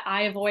avoid it,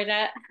 I avoid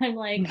it. I'm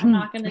like, I'm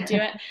not going to do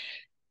it.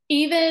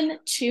 Even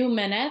 2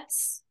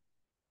 minutes,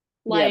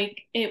 Yep.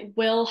 like it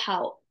will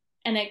help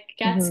and it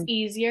gets Mm-hmm.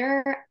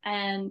 easier.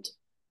 And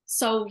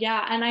so,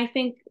 yeah. And I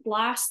think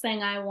last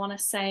thing I want to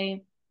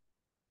say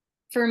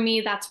for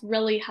me, that's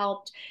really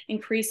helped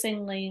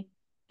increasingly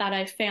that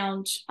I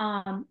found,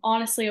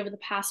 honestly, over the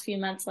past few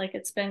months, like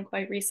it's been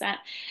quite recent,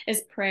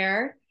 is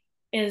prayer.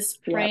 Is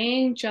Yep.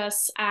 praying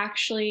just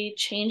actually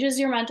changes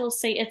your mental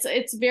state.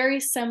 It's very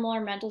similar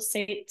mental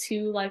state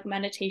to like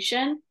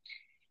meditation.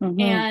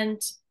 Mm-hmm.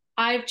 And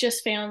I've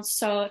just found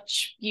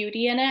such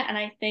beauty in it. And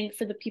I think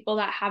for the people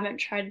that haven't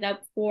tried it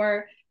out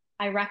before,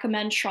 I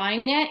recommend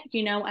trying it,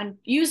 you know, and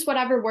use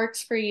whatever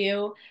works for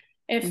you.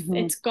 If Mm-hmm.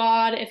 it's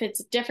God, if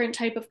it's a different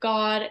type of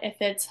God, if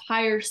it's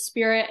higher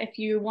spirit, if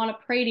you want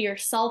to pray to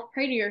yourself,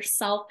 pray to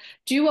yourself,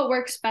 do what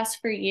works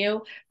best for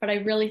you. But I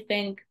really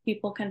think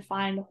people can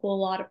find a whole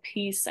lot of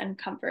peace and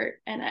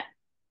comfort in it.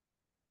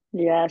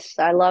 Yes,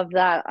 I love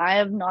that. I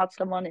am not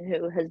someone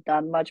who has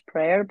done much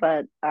prayer,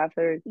 but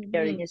after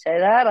hearing Mm-hmm. you say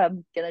that,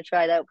 I'm gonna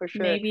try it out for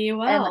sure. Maybe you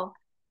And will.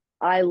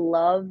 I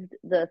loved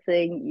the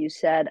thing you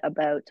said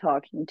about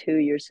talking to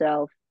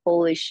yourself.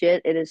 Holy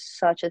shit, it is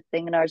such a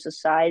thing in our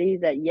society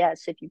that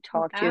yes, if you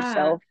talk to Yeah.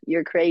 yourself,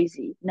 you're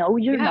crazy. No,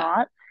 you're Yeah.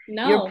 not.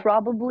 You're No.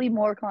 probably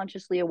more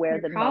consciously aware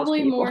You're than most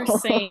probably people. more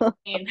sane.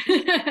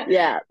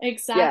 Yeah, yeah.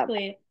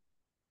 Exactly.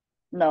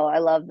 No, I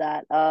love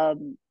that.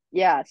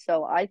 Yeah,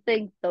 so I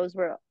think that was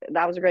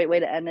a great way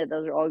to end it.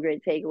 Those are all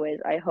great takeaways.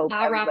 I hope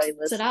That wraps everybody it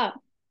listens.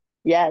 up.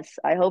 Yes,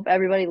 I hope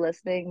everybody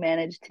listening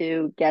managed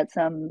to get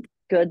some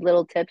good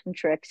little tips and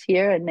tricks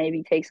here and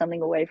maybe take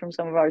something away from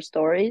some of our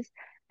stories.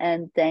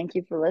 And thank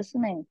you for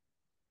listening.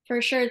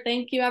 For sure.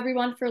 Thank you,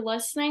 everyone, for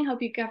listening.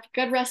 Hope you have a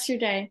good rest of your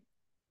day.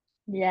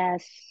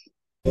 Yes.